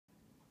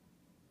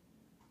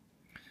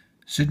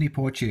Sidney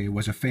Poitier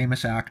was a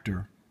famous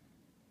actor.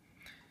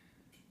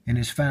 In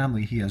his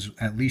family, he has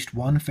at least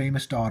one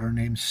famous daughter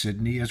named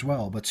Sidney as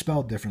well, but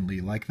spelled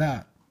differently, like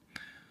that.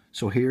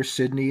 So here's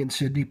Sidney and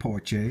Sidney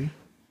Poitier.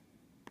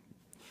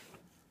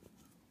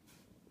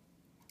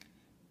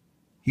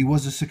 He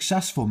was a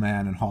successful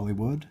man in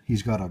Hollywood.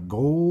 He's got a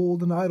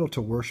golden idol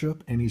to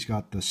worship, and he's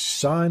got the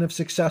sign of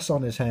success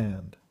on his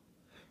hand.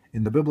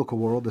 In the biblical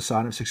world, the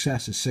sign of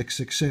success is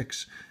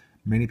 666.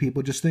 Many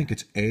people just think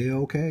it's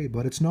A-OK,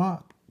 but it's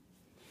not.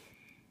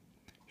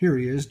 Here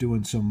he is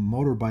doing some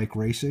motorbike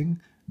racing.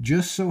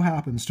 Just so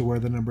happens to wear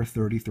the number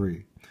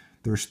 33.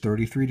 There's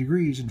 33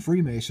 degrees in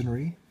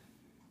Freemasonry.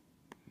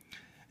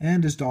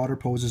 And his daughter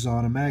poses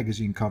on a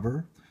magazine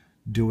cover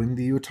doing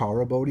the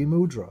Uttara Bodhi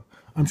Mudra.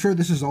 I'm sure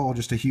this is all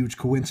just a huge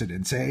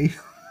coincidence, eh?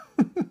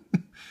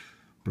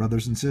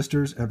 Brothers and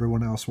sisters,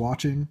 everyone else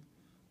watching,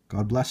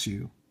 God bless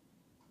you.